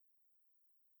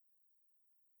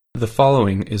The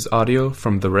following is audio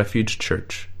from the Refuge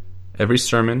Church. Every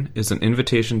sermon is an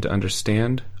invitation to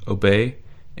understand, obey,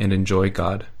 and enjoy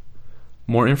God.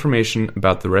 More information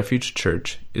about the Refuge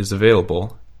Church is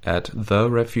available at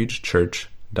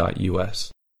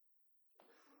therefugechurch.us.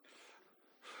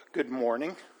 Good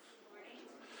morning.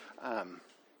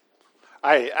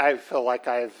 I feel like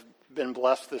I've been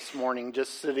blessed this morning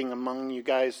just sitting among you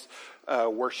guys,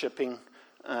 worshiping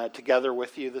together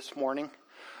with you this morning.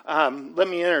 Let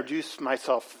me introduce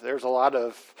myself. There's a lot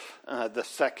of the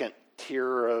second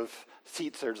tier of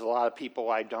seats. There's a lot of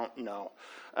people I don't know.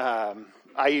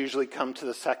 I usually come to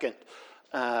the second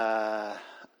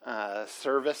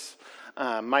service.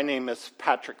 My name is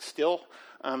Patrick Still.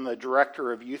 I'm the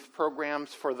director of youth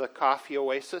programs for the Coffee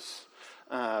Oasis.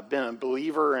 Been a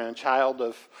believer and a child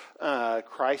of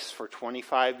Christ for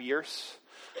 25 years.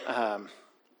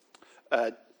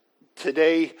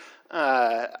 Today,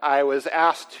 I was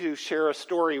asked to share a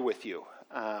story with you.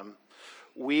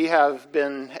 We have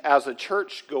been, as a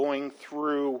church, going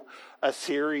through a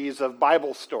series of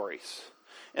Bible stories.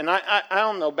 And I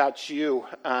don't know about you.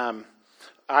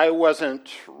 I wasn't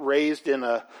raised in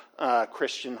a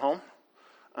Christian home.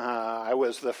 I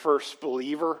was the first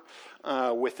believer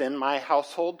within my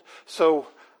household. So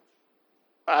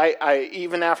I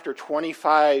even after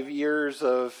 25 years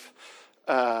of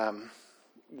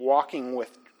walking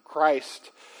with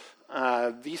Christ,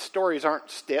 these stories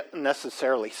aren't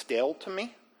necessarily stale to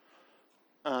me,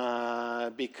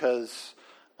 because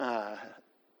I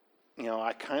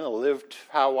kind of lived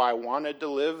how I wanted to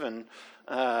live and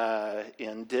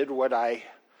did what I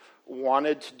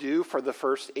wanted to do for the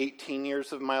first 18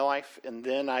 years of my life, and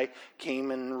then I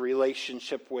came in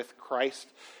relationship with Christ,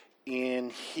 and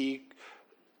He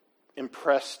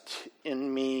impressed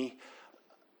in me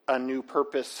a new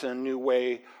purpose, a new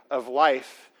way of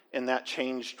life, and that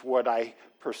changed what I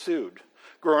pursued.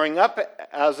 Growing up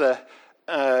as a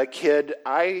kid,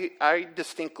 I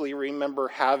distinctly remember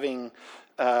having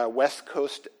West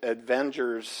Coast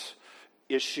Avengers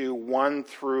issue 1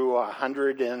 through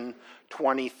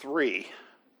 123.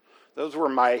 Those were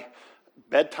my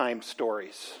bedtime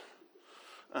stories.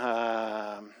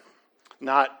 Not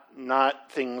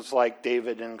things like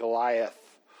David and Goliath,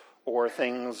 or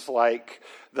things like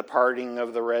the parting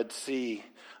of the Red Sea.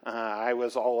 I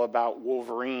was all about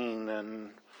Wolverine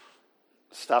and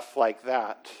stuff like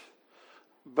that.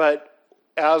 But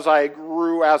as I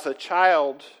grew as a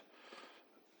child,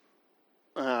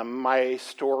 as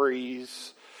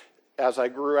I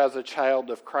grew as a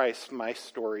child of Christ, my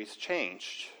stories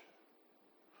changed.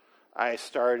 I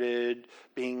started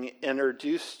being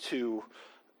introduced to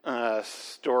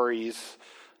stories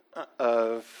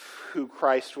of who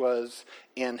Christ was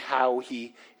and how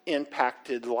He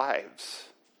impacted lives.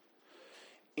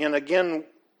 And again,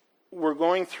 we're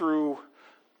going through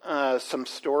some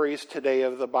stories today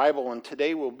of the Bible, and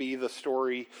today will be the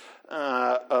story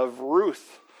of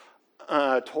Ruth,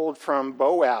 told from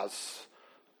Boaz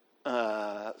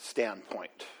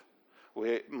standpoint.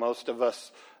 Most of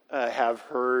us have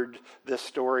heard this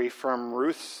story from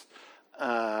Ruth's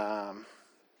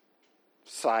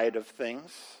side of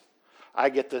things. I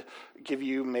get to give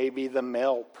you maybe the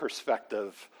male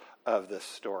perspective of this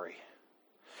story.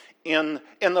 And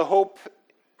the hope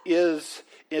is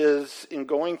in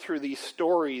going through these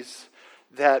stories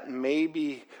that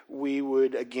maybe we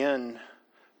would again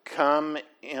come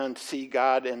and see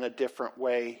God in a different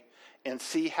way and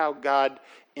see how God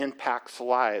impacts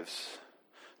lives.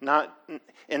 Not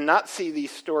see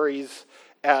these stories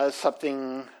as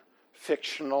something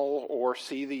fictional or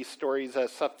see these stories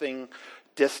as something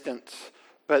distant,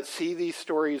 but see these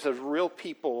stories as real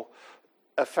people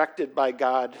affected by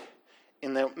God,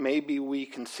 and that maybe we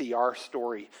can see our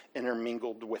story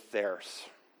intermingled with theirs.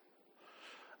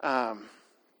 So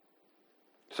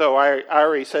I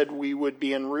already said we would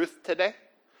be in Ruth today,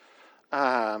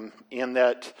 and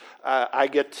that I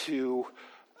get to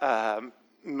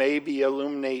maybe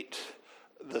illuminate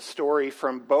the story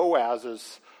from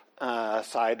Boaz's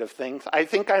side of things. I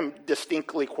think I'm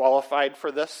distinctly qualified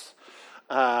for this.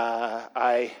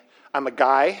 I'm a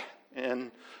guy,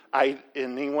 and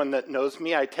anyone that knows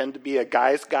me, I tend to be a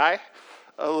guy's guy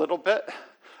a little bit.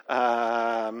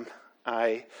 I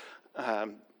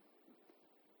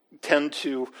tend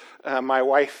to, my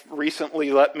wife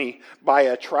recently let me buy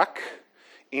a truck,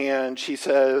 and she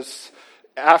says,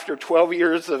 after 12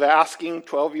 years of asking,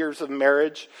 12 years of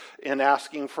marriage and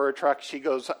asking for a truck, she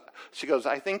goes,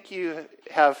 I think you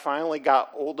have finally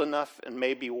got old enough and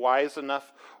maybe wise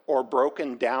enough or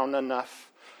broken down enough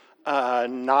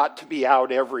not to be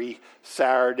out every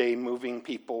Saturday moving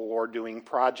people or doing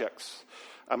projects.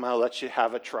 I'm going to let you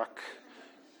have a truck.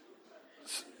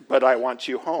 but I want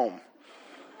you home.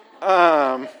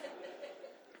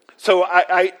 So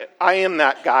I am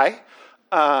that guy.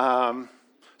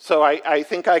 So I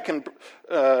think I can,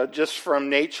 just from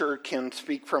nature, can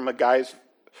speak from a guy's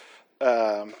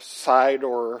side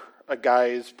or a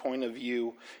guy's point of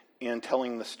view in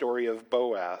telling the story of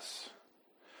Boaz.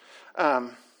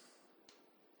 To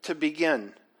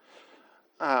begin,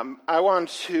 I want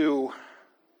to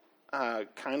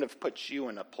kind of put you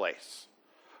in a place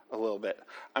a little bit.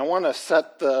 I want to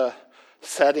set the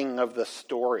setting of the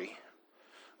story.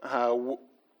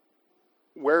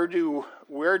 Where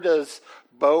does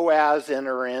Boaz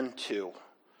enter into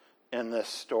in this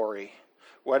story?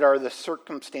 What are the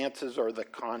circumstances or the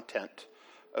content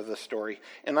of the story?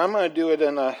 And I'm going to do it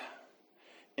in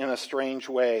a strange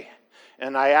way.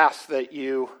 And I ask that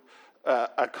you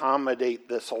accommodate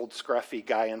this old scruffy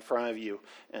guy in front of you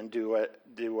and do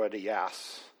what he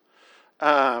asks.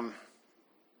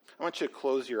 I want you to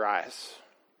close your eyes.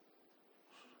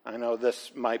 I know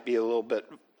this might be a little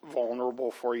bit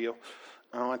vulnerable for you.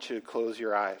 I want you to close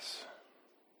your eyes.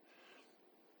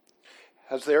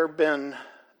 Has there been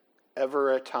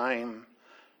ever a time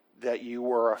that you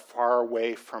were far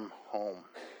away from home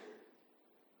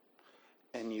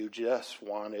and you just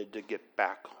wanted to get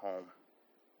back home?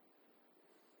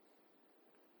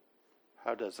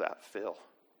 How does that feel?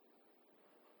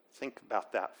 Think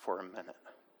about that for a minute.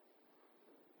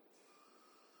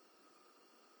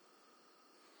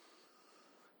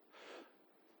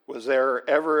 Was there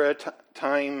ever a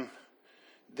time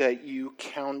that you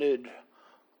counted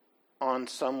on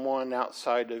someone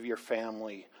outside of your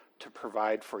family to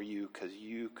provide for you because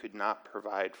you could not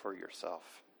provide for yourself?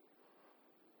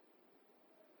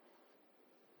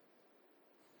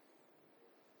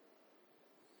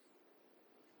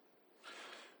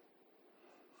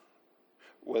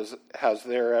 Has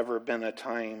there ever been a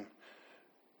time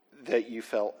that you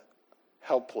felt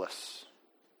helpless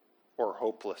or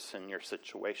hopeless in your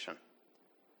situation?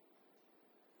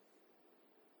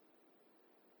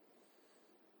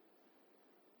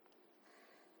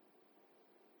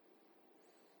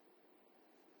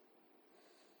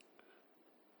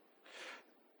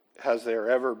 Has there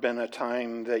ever been a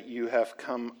time that you have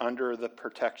come under the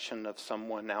protection of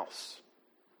someone else?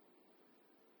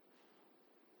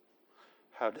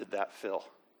 How did that feel?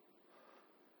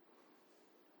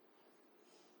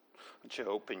 Why don't you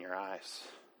open your eyes?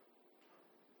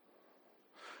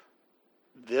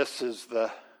 This is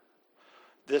the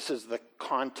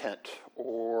content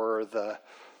or the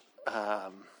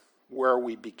where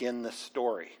we begin the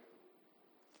story.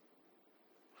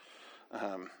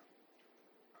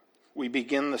 We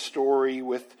begin the story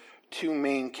with two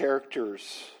main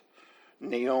characters,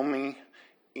 Naomi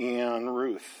and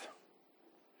Ruth.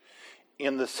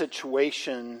 And the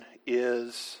situation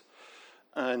is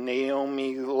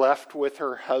Naomi left with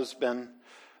her husband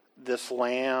this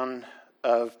land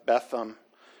of Bethlehem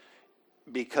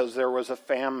because there was a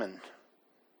famine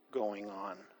going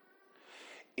on.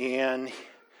 And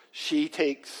she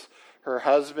takes her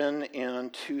husband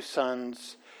and two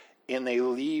sons, and they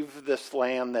leave this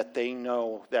land that they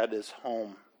know that is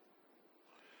home.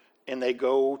 And they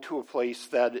go to a place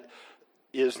that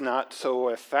is not so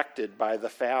affected by the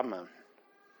famine.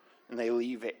 And they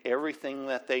leave everything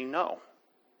that they know.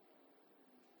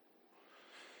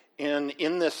 And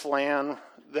in this land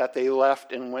that they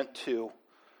left and went to,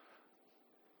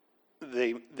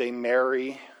 they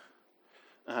marry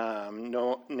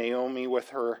Naomi with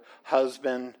her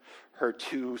husband. Her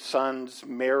two sons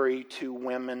marry two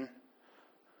women.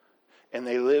 And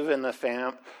they live in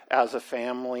as a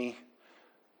family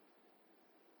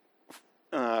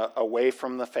away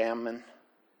from the famine.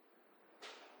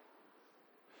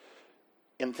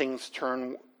 And things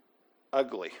turn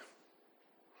ugly.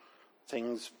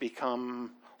 Things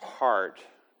become hard.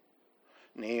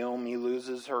 Naomi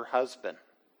loses her husband.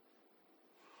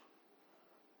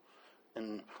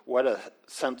 And what a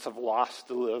sense of loss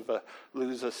to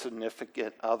lose a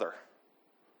significant other.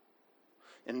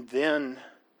 And then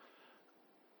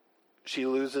she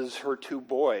loses her two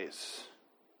boys.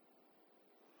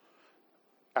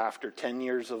 After 10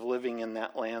 years of living in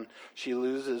that land, she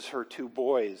loses her two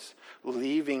boys,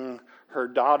 leaving her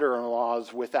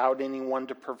daughter-in-laws without anyone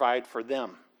to provide for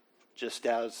them, just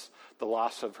as the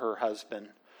loss of her husband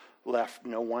left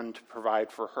no one to provide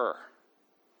for her.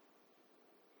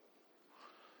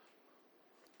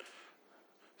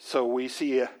 So we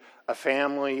see a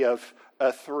family of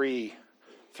three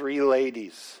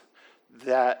ladies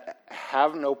that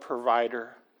have no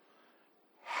provider,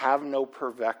 have no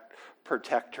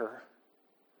protector,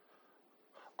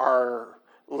 are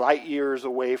light years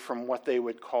away from what they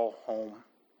would call home.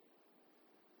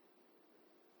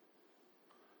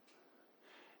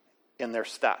 and they're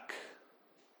stuck.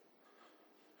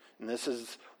 And this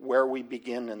is where we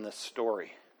begin in this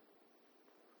story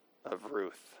of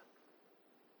Ruth.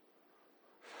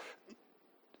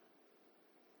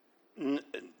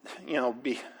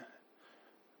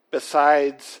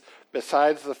 Besides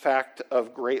the fact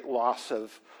of great loss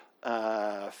of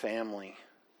family,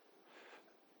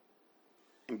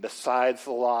 and besides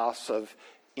the loss of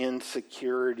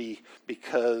insecurity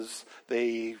because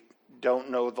they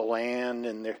don't know the land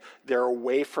and they're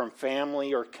away from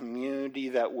family or community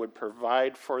that would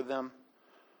provide for them,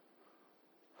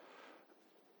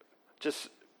 just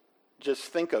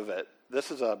think of it. This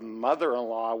is a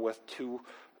mother-in-law with two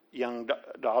young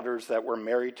daughters that were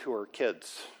married to her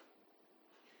kids.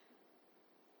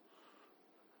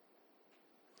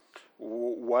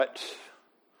 What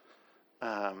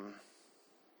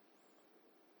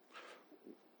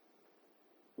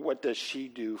does she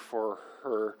do for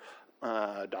her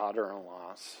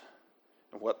daughter-in-laws?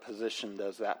 And what position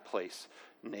does that place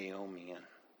Naomi in?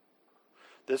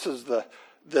 This is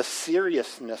the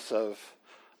seriousness of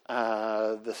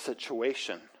the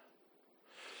situation.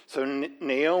 So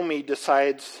Naomi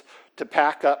decides to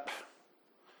pack up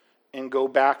and go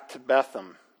back to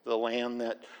Bethlehem, the land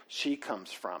that she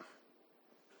comes from.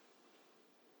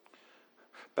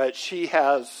 But she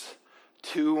has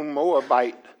two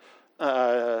Moabite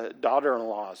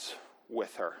daughter-in-laws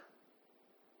with her.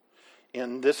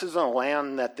 And this isn't a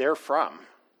land that they're from.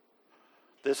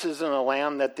 This isn't a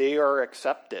land that they are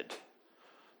accepted.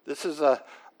 This is a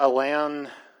land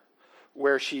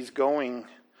where she's going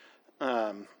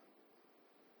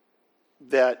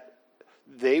that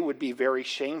they would be very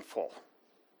shameful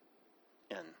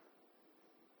in.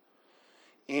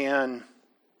 And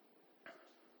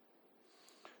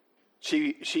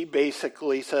she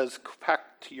basically says, go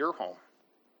back to your home.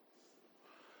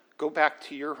 Go back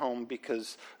to your home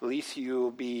because at least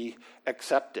you'll be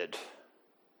accepted.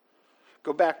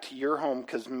 Go back to your home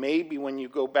because maybe when you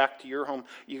go back to your home,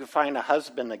 you can find a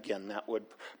husband again that would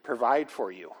provide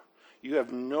for you. You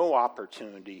have no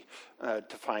opportunity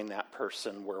to find that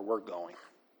person where we're going.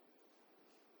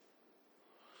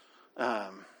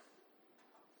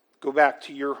 Go back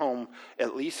to your home.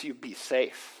 At least you'd be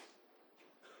safe.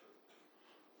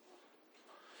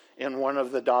 And one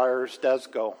of the daughters does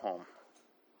go home.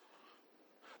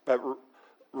 But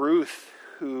Ruth,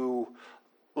 who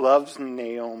loves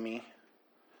Naomi,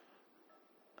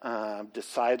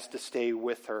 decides to stay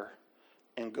with her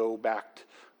and go back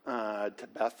to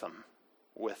Bethlehem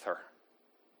with her.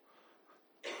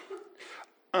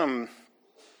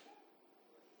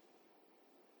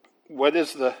 What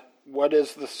is the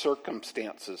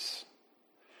circumstances?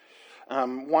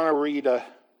 Want to read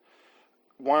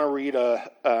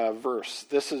a verse.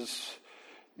 This is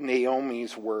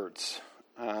Naomi's words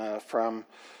from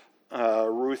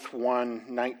Ruth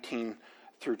 1:19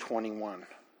 through 21.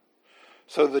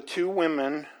 So the two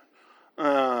women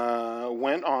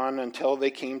went on until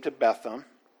they came to Bethlehem.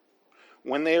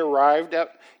 When they arrived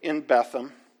in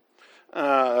Bethlehem,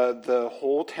 the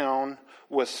whole town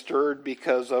was stirred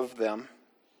because of them.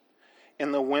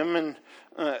 And the women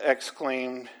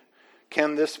exclaimed,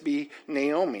 "Can this be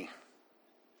Naomi,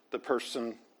 the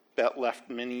person that left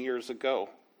many years ago?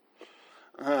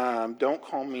 Don't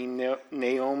call me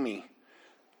Naomi,"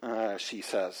 she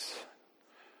says.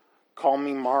 "Call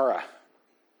me Mara,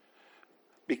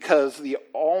 because the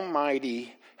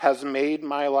Almighty has made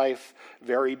my life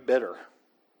very bitter.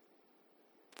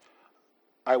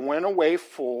 I went away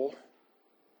full,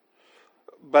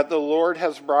 but the Lord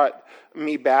has brought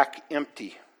me back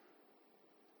empty.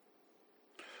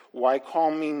 Why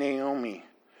call me Naomi?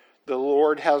 The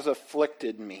Lord has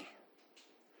afflicted me.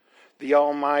 The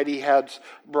Almighty has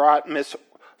brought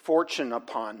misfortune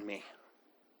upon me."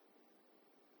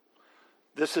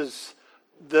 This is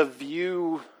the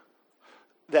view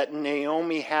that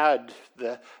Naomi had.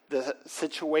 The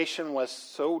situation was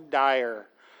so dire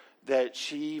that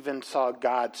she even saw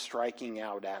God striking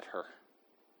out at her.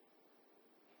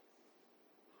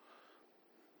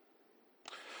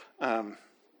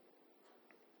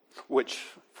 Which,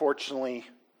 fortunately,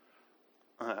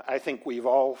 I think we've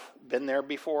all been there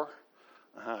before.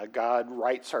 God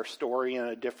writes our story in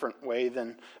a different way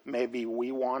than maybe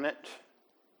we want it,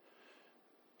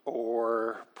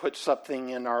 or puts something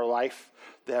in our life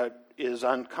that is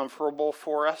uncomfortable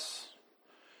for us,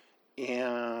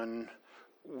 and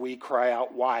we cry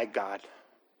out, "Why, God?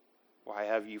 Why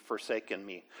have you forsaken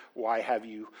me? Why have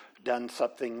you done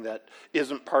something that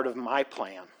isn't part of my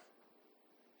plan?"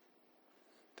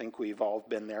 I think we've all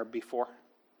been there before.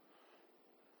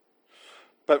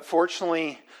 But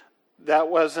fortunately, that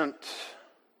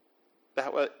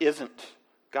isn't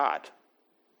God.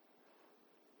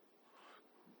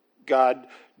 God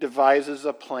devises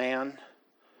a plan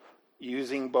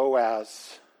using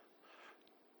Boaz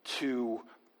to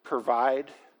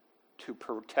provide, to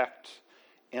protect,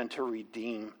 and to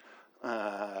redeem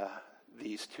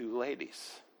these two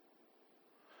ladies.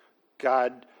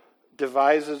 God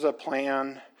devises a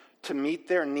plan to meet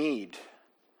their need,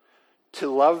 to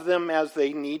love them as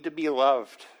they need to be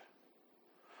loved,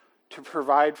 to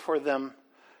provide for them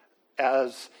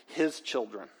as his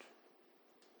children.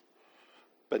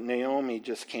 But Naomi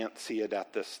just can't see it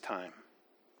at this time.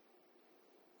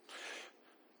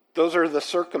 Those are the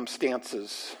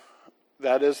circumstances.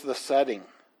 That is the setting.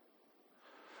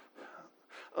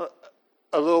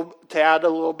 To add a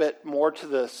little bit more to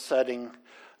the setting,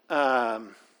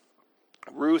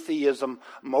 Ruthie is a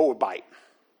Moabite.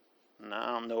 And I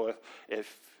don't know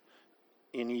if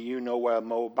any of you know what a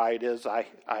Moabite is. I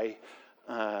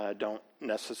don't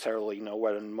necessarily know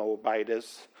what a Moabite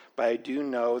is, but I do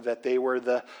know that they were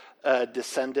the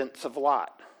descendants of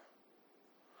Lot.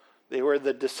 They were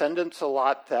the descendants of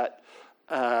Lot that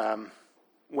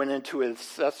went into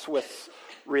incestuous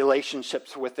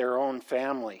relationships with their own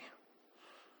family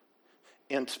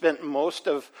and spent most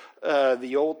of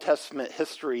the Old Testament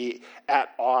history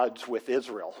at odds with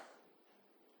Israel.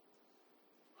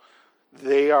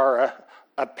 They are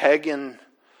a pagan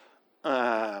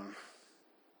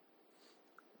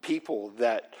people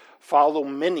that follow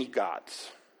many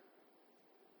gods.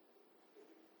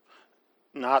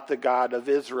 Not the God of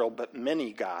Israel, but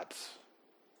many gods.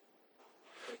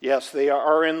 Yes, they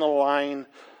are in the line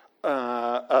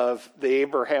of the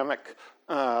Abrahamic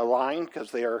line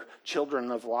because they are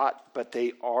children of Lot, but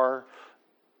they are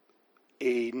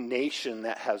a nation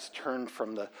that has turned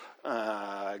from the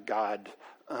God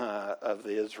of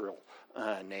the Israel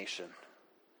nation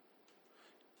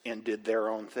and did their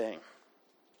own thing.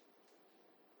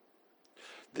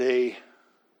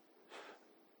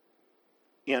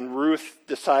 And Ruth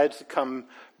decides to come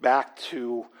back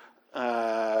to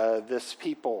this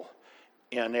people,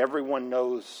 and everyone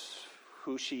knows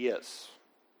who she is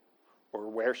or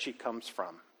where she comes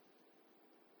from.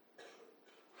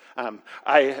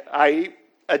 I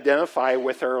identify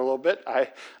with her a little bit. I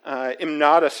am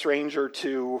not a stranger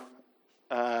to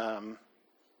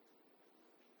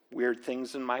weird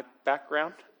things in my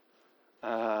background.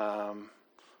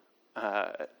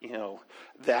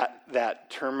 That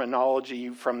terminology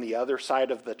from the other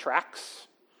side of the tracks.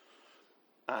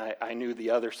 I knew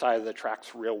the other side of the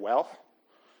tracks real well.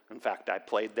 In fact, I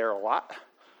played there a lot.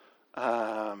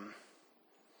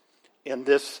 And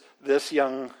this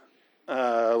young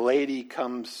lady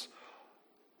comes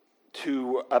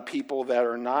to a people that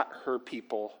are not her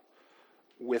people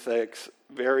with a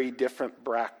very different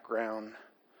background,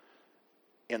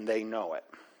 and they know it.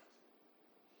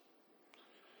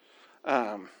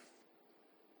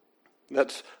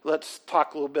 Let's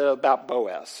talk a little bit about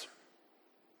Boaz.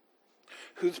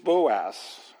 Who's Boaz?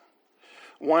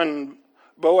 One,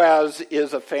 Boaz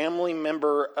is a family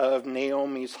member of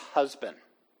Naomi's husband,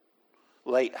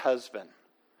 late husband.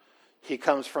 He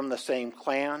comes from the same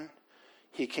clan.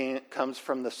 He comes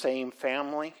from the same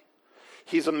family.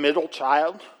 He's a middle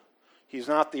child. He's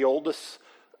not the oldest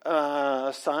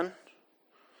son.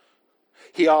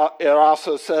 It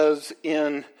also says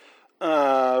in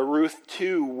Ruth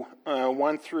 2,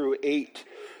 1 through 8,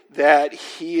 that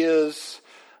he is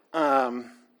a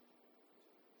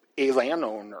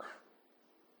landowner.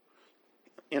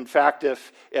 In fact,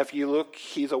 if you look,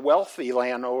 he's a wealthy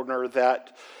landowner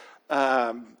that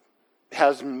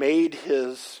has made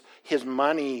his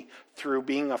money through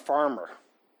being a farmer.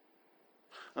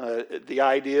 The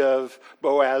idea of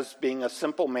Boaz being a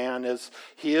simple man is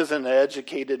he isn't an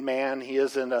educated man. He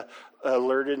isn't a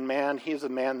alerted man. He's a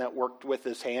man that worked with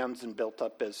his hands and built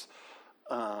up his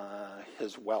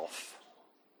wealth.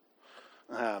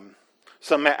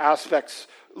 Some aspects,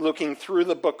 looking through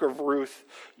the book of Ruth,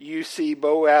 you see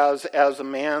Boaz as a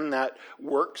man that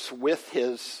works with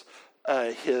his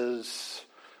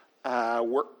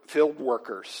field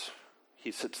workers.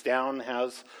 He sits down,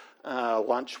 has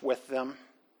lunch with them.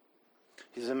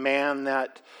 He's a man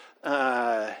that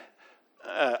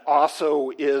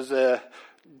also is a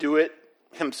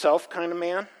do-it-himself kind of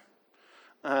man.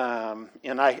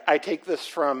 And I take this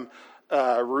from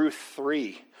Ruth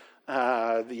 3.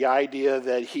 The idea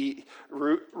that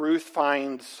Ruth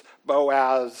finds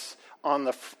Boaz on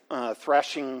the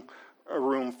threshing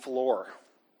room floor.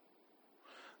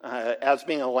 As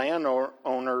being a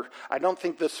landowner, I don't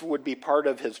think this would be part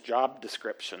of his job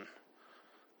description.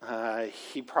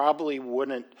 He probably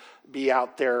wouldn't be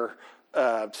out there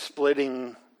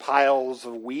splitting piles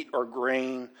of wheat or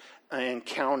grain and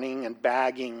counting and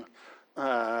bagging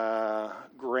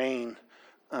grain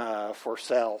for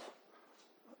sale.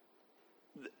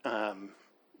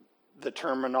 The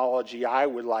terminology I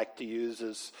would like to use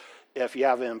is, if you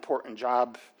have an important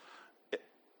job,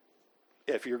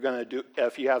 if you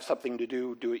have something to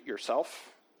do, do it yourself.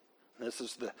 This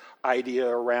is the idea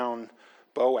around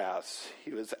Boaz.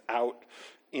 He was out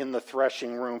in the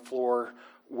threshing room floor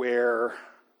where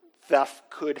theft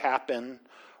could happen,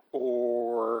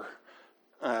 or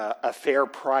a fair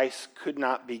price could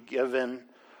not be given,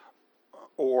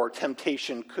 or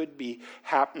temptation could be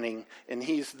happening, and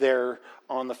he's there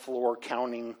on the floor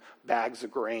counting bags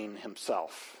of grain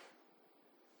himself.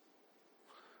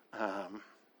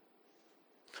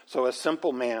 So a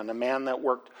simple man, a man that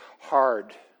worked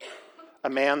hard, a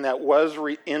man that was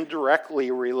indirectly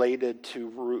related to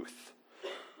Ruth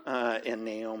and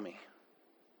Naomi.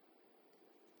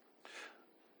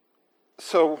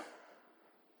 So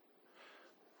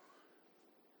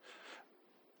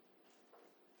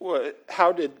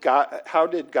how did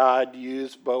God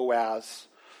use Boaz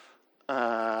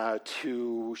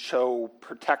to show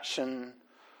protection,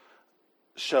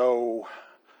 show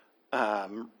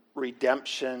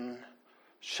redemption,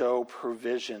 show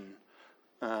provision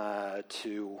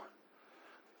to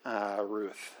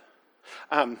Ruth?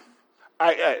 I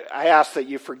ask that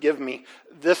you forgive me.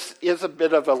 This is a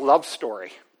bit of a love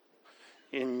story,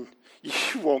 and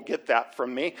you won't get that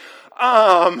from me.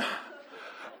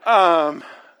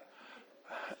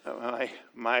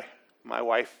 My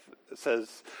wife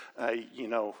says,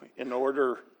 in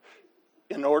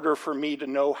order for me to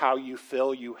know how you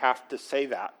feel, you have to say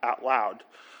that out loud.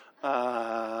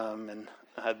 And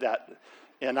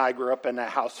I grew up in a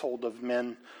household of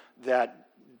men that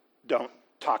don't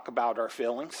talk about our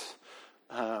feelings.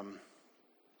 I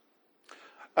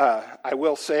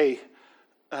will say,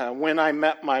 when I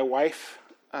met my wife,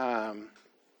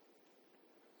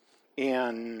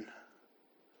 and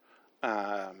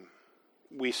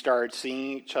we started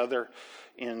seeing each other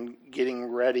and getting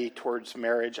ready towards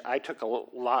marriage, I took a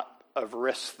lot of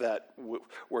risks that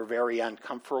were very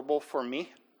uncomfortable for me.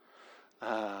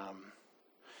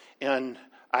 And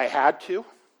I had to.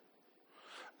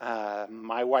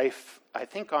 My wife, I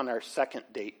think on our second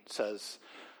date, says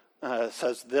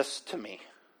this to me.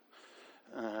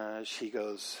 She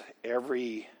goes,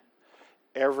 every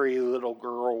little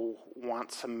girl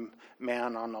wants a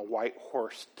man on a white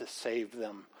horse to save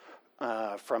them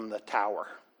from the tower.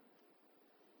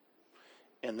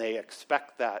 And they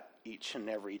expect that each and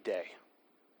every day.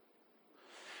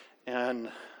 And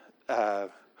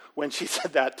when she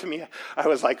said that to me, I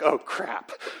was like, oh,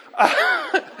 crap.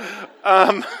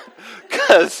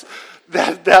 Because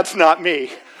that's not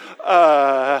me.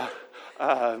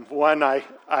 One,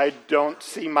 I don't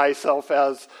see myself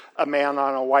as a man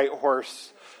on a white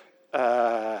horse.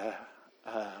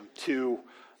 Two,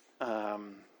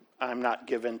 I'm not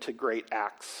given to great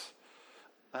acts.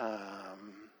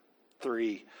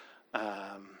 Three,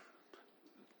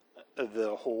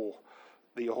 the whole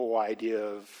idea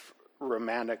of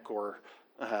romantic or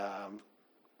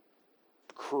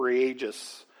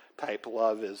courageous type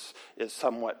love is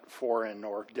somewhat foreign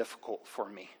or difficult for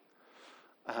me.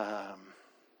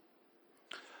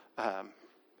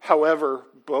 However,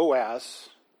 Boaz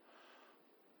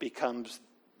becomes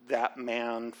that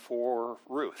man for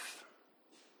Ruth.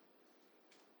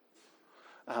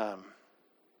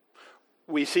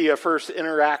 We see a first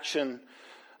interaction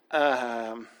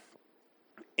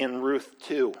in Ruth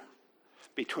 2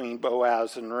 between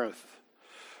Boaz and Ruth.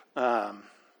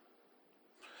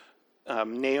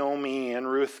 Naomi and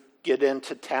Ruth get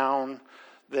into town.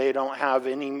 They don't have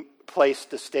any place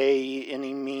to stay,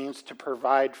 any means to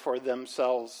provide for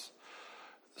themselves.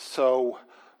 So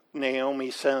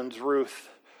Naomi sends Ruth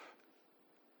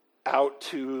out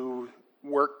to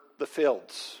work the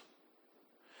fields.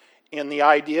 And the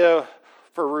idea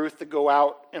for Ruth to go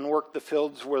out and work the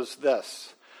fields was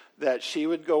this, that she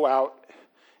would go out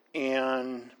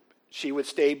and she would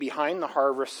stay behind the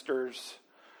harvesters.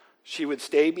 She would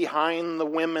stay behind the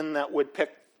women that would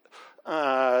pick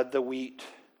the wheat.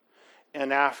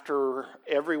 And after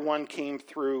everyone came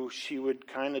through, she would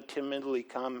kind of timidly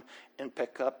come and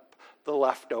pick up the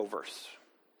leftovers.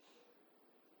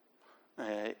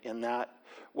 And that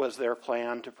was their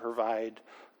plan to provide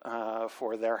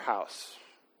for their house.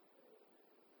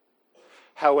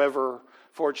 However,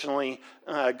 fortunately,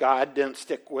 God didn't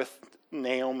stick with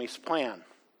Naomi's plan.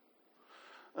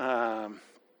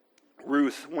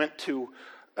 Ruth went to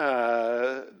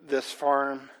this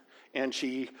farm, and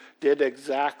she did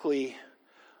exactly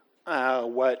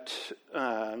what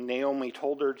Naomi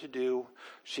told her to do.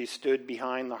 She stood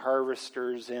behind the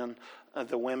harvesters, and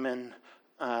the women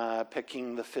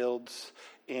picking the fields,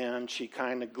 and she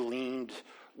kind of gleaned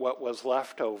what was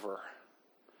left over.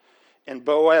 And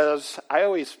Boaz, I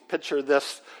always picture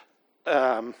this,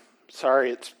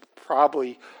 sorry, it's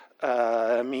probably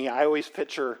me. I always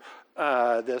picture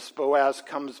this. Boaz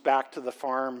comes back to the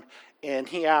farm, and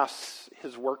he asks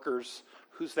his workers,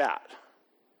 "Who's that?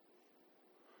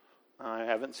 I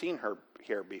haven't seen her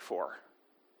here before."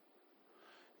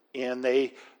 And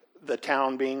the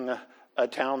town being a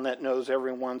town that knows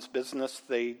everyone's business,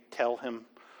 they tell him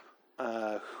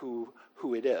who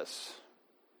it is.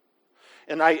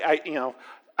 And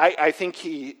I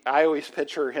think I always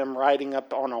picture him riding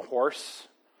up on a horse.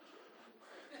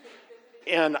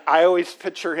 And I always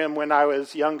picture him when I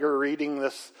was younger reading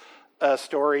this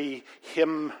story,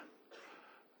 him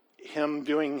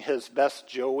doing his best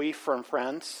Joey from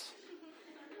Friends.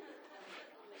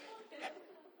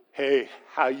 "Hey,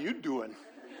 how you doing?"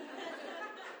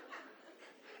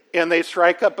 And they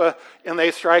strike up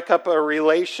a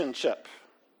relationship.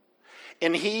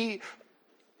 And he,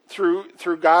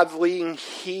 through God's leading,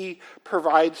 he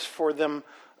provides for them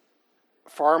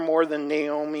far more than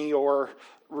Naomi or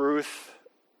Ruth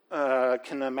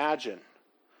can imagine.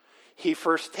 He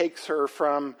first takes her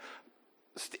from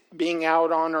being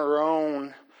out on her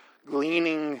own,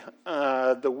 gleaning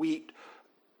the wheat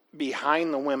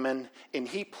behind the women, and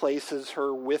he places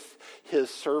her with his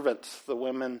servants, the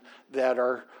women that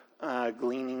are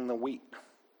gleaning the wheat.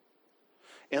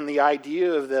 And the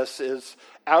idea of this is,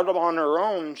 out on her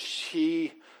own,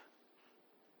 she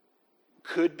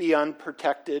could be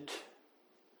unprotected,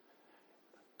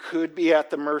 could be at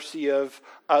the mercy of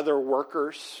other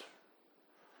workers.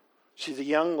 She's a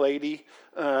young lady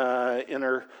in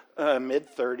her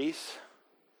mid-30s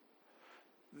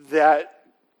that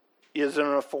is in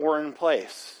a foreign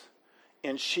place.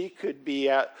 And she could be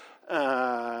in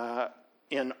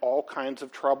all kinds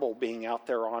of trouble being out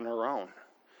there on her own.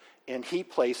 And he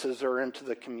places her into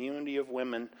the community of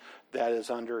women that is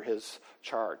under his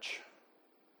charge,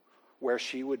 where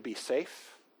she would be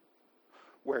safe,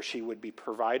 where she would be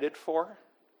provided for.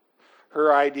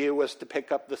 Her idea was to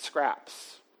pick up the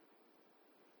scraps.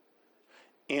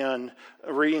 And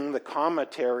reading the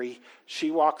commentary,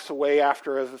 she walks away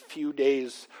after a few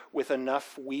days with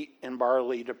enough wheat and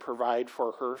barley to provide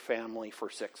for her family for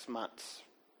 6 months.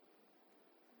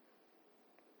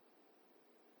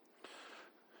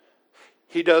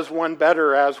 He does one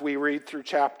better as we read through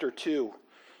chapter 2.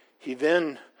 He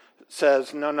then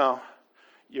says, no,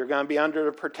 you're going to be under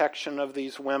the protection of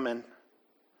these women.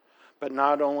 But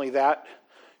not only that,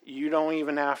 you don't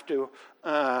even have to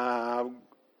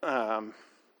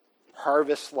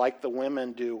harvest like the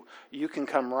women do. You can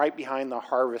come right behind the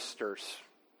harvesters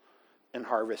and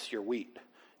harvest your wheat.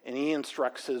 And he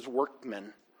instructs his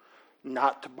workmen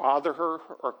not to bother her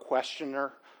or question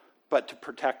her, but to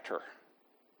protect her.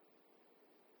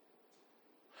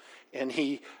 And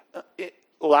he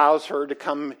allows her to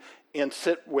come and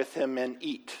sit with him and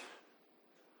eat,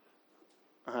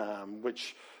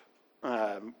 which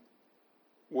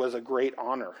was a great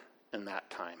honor in that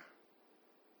time.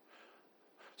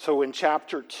 So in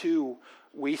chapter 2,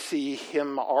 we see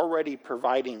him already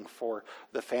providing for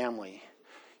the family.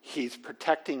 He's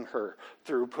protecting her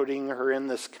through putting her in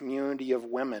this community of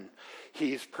women.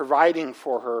 He's providing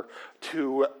for her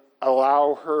to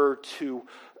allow her to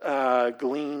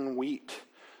glean wheat,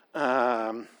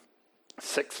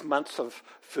 6 months of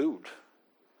food,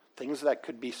 things that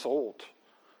could be sold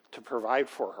to provide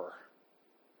for her.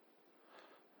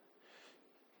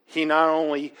 He not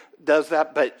only does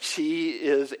that, but she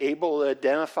is able to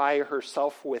identify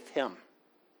herself with him.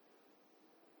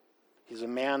 He's a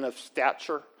man of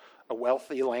stature, a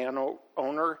wealthy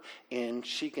landowner, and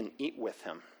she can eat with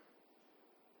him.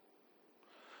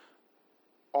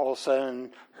 All of a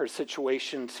sudden, her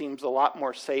situation seems a lot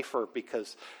more safer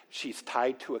because she's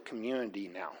tied to a community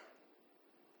now.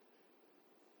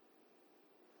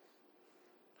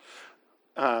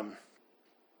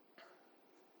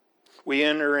 We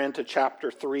enter into chapter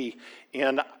 3,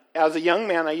 and as a young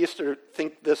man, I used to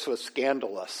think this was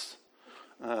scandalous.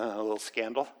 A little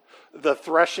scandal. The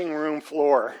threshing room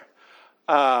floor.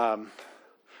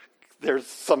 There's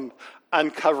some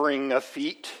uncovering of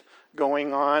feet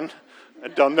going on. I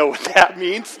don't know what that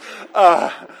means.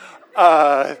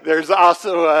 There's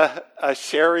also a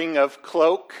sharing of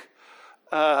cloak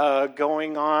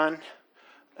going on.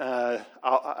 I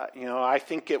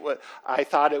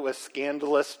thought it was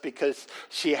scandalous because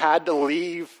she had to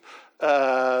leave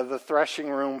the threshing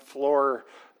room floor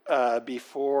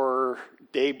before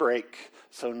daybreak,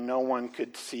 so no one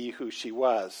could see who she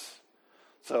was.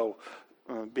 So,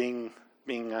 being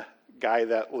a guy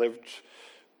that lived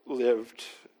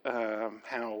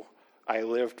how I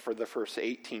lived for the first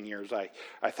 18 years, I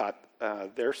thought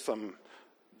there's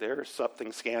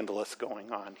something scandalous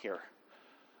going on here.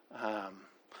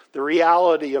 The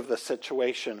reality of the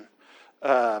situation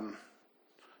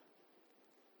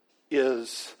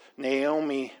is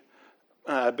Naomi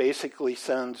basically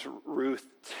sends Ruth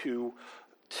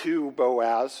to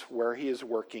Boaz, where he is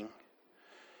working,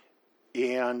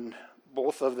 and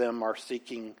both of them are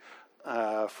seeking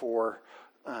for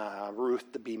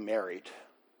Ruth to be married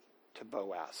to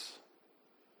Boaz.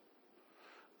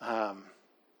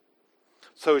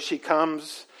 So she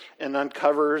comes and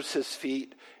uncovers his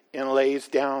feet and lays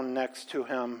down next to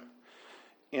him.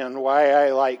 And why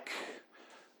I like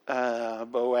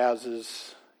Boaz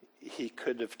is he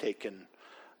could have taken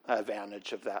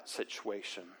advantage of that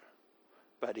situation,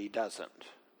 but he doesn't.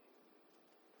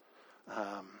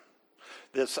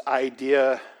 This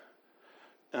idea,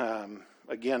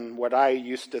 again, what I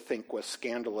used to think was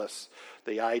scandalous,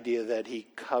 the idea that he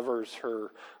covers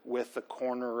her with the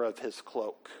corner of his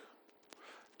cloak.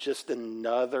 Just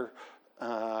another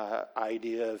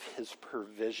idea of his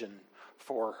provision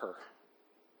for her.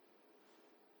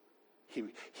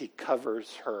 He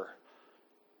covers her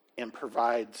and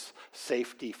provides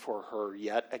safety for her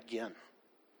yet again.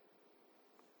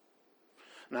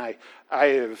 And I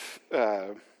have,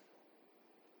 I'm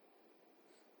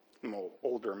an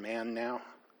older man now,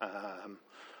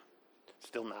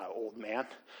 still not an old man.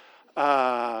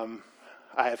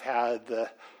 I've had the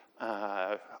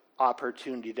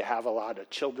opportunity to have a lot of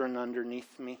children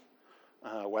underneath me,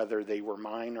 whether they were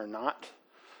mine or not.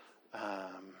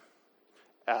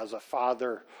 As a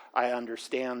father, I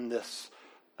understand this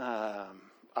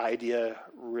idea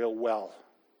real well.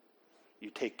 You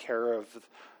take care of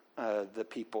the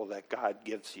people that God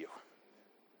gives you.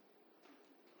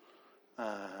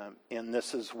 And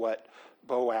this is what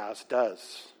Boaz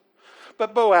does.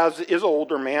 But Boaz is an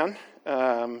older man.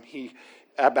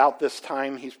 About this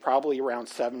time, he's probably around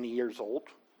 70 years old.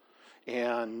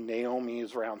 And Naomi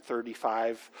is around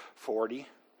 35, 40.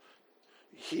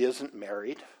 He isn't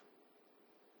married.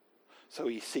 So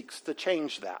he seeks to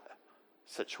change that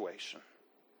situation.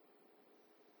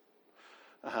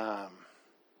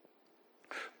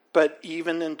 But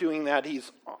even in doing that,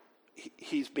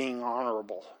 he's being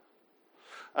honorable.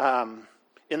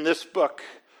 In this book,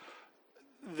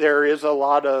 there is a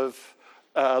lot of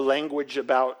language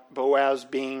about Boaz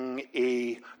being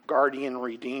a guardian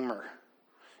redeemer.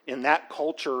 In that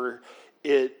culture,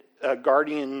 a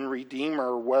guardian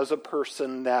redeemer was a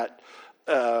person that,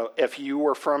 if you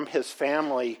were from his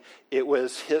family, it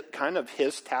was kind of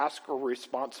his task or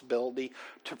responsibility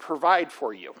to provide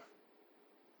for you.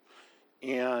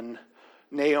 And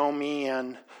Naomi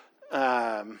and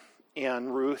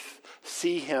Ruth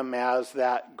see him as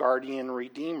that guardian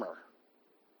redeemer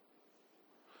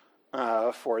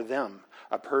for them.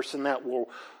 A person that will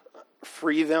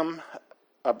free them,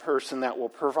 a person that will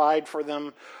provide for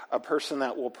them, a person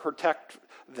that will protect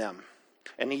them.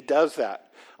 And he does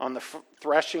that. On the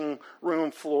threshing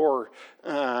room floor,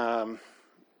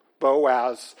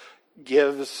 Boaz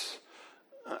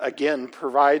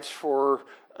provides for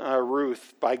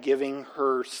Ruth by giving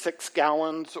her 6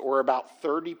 gallons or about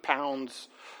 30 pounds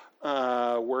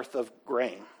worth of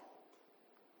grain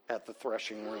at the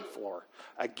threshing room floor.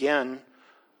 Again,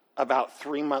 about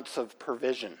 3 months of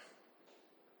provision.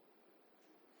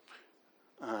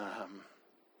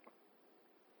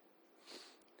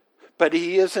 But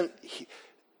he isn't.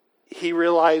 He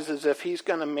realizes if he's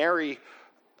going to marry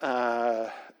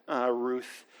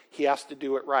Ruth, he has to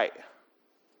do it right.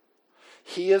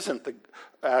 He isn't the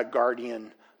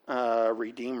guardian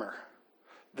redeemer.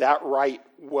 That right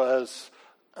was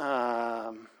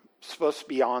supposed to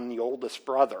be on the oldest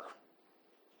brother.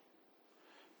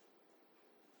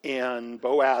 And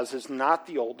Boaz is not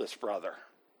the oldest brother.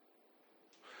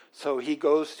 So he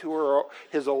goes to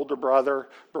his older brother,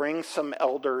 brings some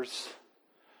elders,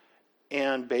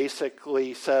 and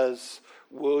basically says,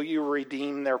 will you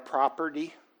redeem their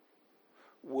property?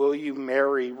 Will you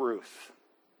marry Ruth?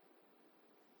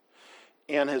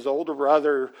 And his older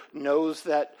brother knows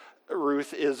that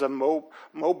Ruth is a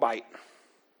Moabite.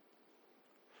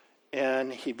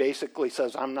 And he basically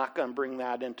says, I'm not going to bring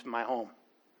that into my home.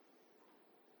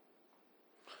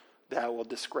 That will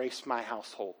disgrace my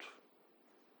household.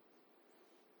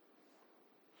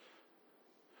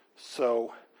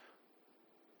 So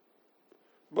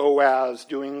Boaz,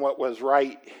 doing what was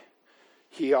right,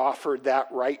 he offered that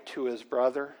right to his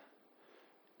brother,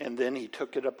 and then he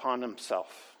took it upon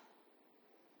himself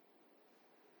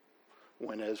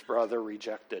when his brother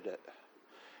rejected it.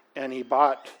 And he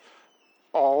bought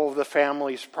all of the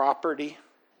family's property,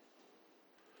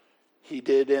 he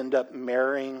did end up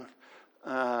marrying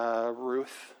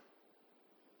Ruth,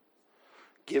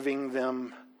 giving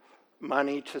them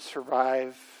money to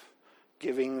survive,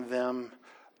 giving them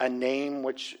a name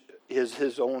which is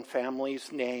his own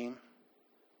family's name,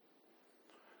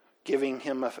 giving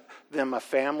them a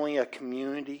family, a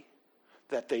community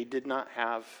that they did not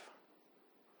have,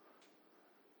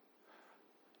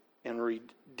 and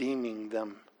redeeming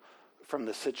them from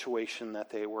the situation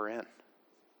that they were in.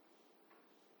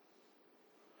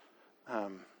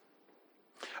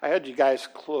 I had you guys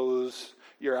close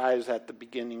your eyes at the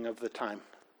beginning of the time,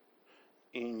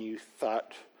 and you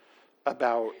thought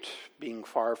about being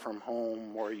far from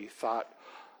home, or you thought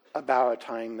about a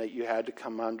time that you had to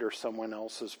come under someone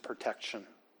else's protection,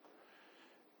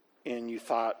 and you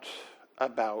thought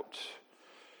about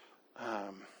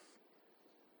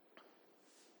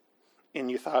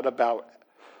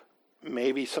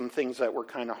maybe some things that were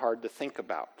kind of hard to think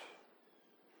about.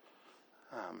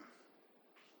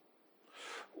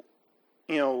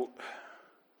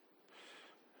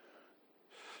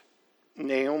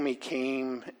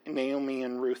 Naomi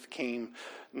and Ruth came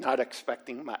not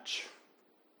expecting much.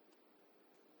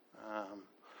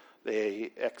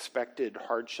 They expected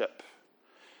hardship.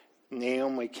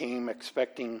 Naomi came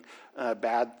expecting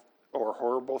bad or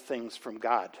horrible things from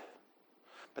God.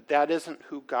 But that isn't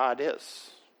who God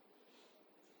is.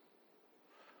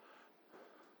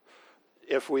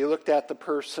 If we looked at the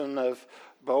person of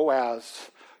Boaz,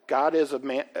 God has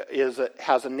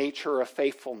a nature of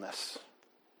faithfulness,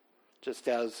 just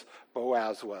as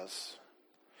Boaz was.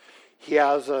 He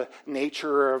has a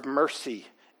nature of mercy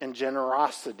and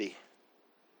generosity.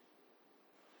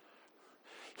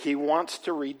 He wants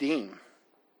to redeem.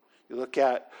 You look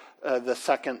at the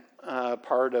second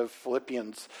part of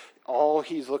Philippians, all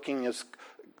he's looking is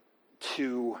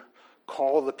to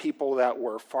call the people that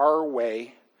were far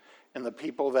away and the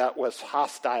people that was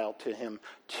hostile to him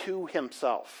to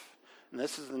himself. And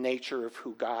this is the nature of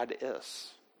who God is.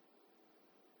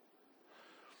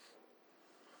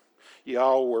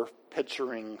 Y'all were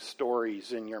picturing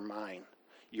stories in your mind.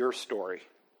 Your story.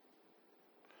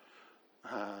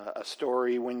 A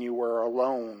story when you were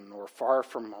alone or far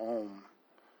from home.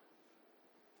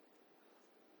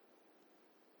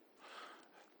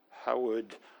 How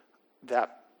would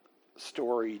that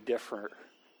story differ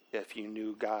if you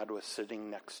knew God was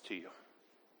sitting next to you?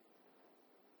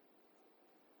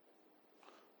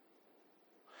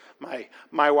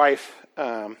 My wife,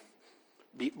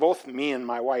 both me and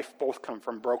my wife both come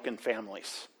from broken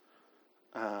families.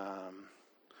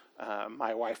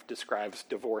 My wife describes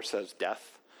divorce as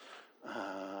death.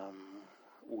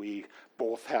 We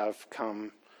both have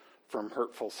come from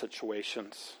hurtful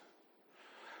situations.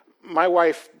 My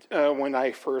wife, when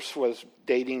I first was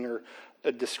dating her,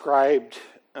 described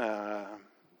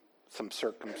some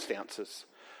circumstances.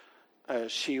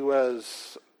 She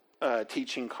was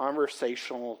teaching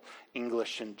conversational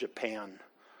English in Japan,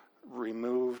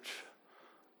 removed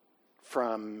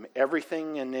from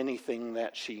everything and anything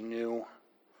that she knew,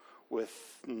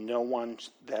 with no one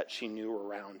that she knew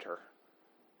around her.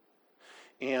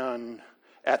 And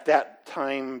at that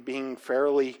time, being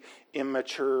fairly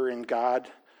immature in God,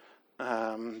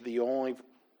 the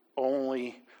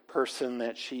only person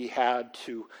that she had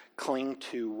to cling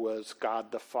to was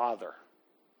God the Father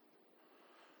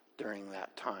during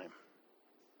that time.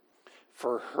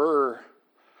 For her,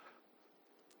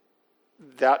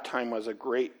 that time was a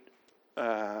great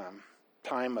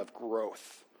time of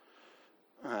growth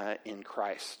in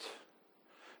Christ,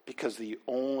 because the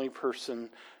only person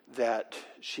that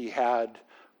she had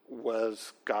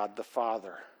was God the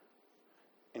Father,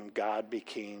 and God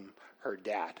became her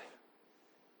dad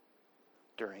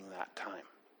during that time.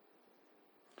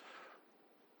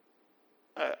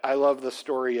 I love the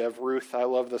story of Ruth. I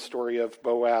love the story of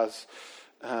Boaz,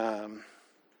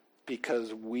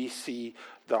 because we see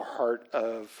the heart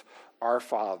of our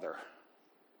Father.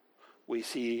 We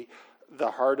see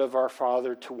the heart of our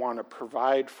Father to want to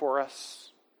provide for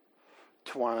us,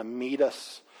 to want to meet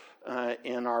us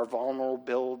in our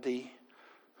vulnerability,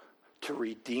 to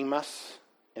redeem us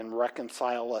and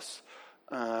reconcile us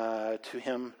to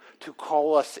Him, to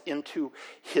call us into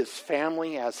His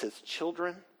family as His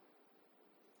children,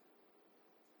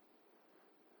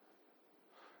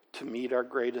 to meet our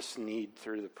greatest need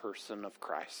through the person of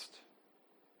Christ.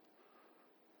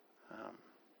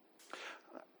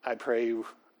 I pray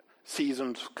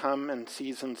seasons come and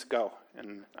seasons go,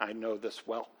 and I know this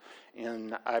well.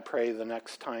 And I pray the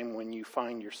next time when you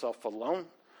find yourself alone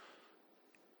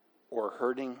or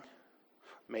hurting,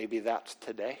 maybe that's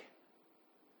today.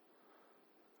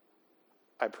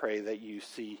 I pray that you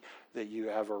see that you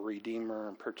have a Redeemer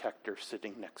and Protector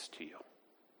sitting next to you.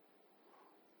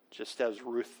 Just as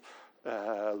Ruth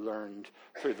learned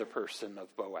through the person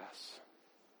of Boaz.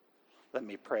 Let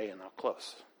me pray and I'll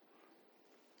close.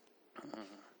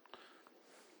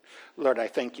 Lord, I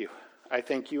thank you. I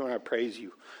thank you and I praise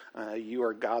you. You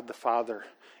are God the Father,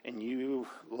 and you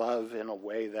love in a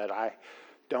way that I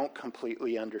don't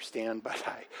completely understand, but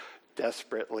I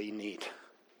desperately need.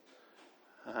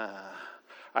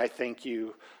 I thank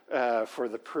you for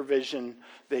the provision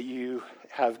that you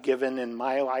have given in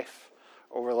my life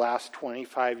over the last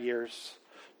 25 years,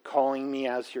 calling me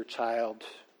as your child,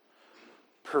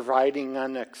 providing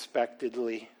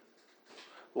unexpectedly,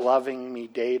 loving me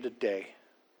day to day.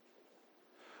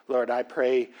 Lord, I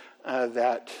pray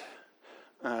that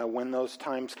when those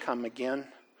times come again,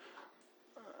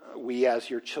 we as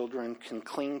your children can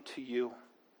cling to you,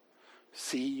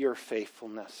 see your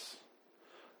faithfulness,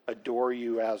 adore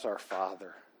you as our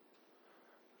Father.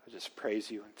 I just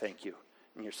praise you and thank you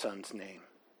in your Son's name.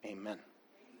 Amen.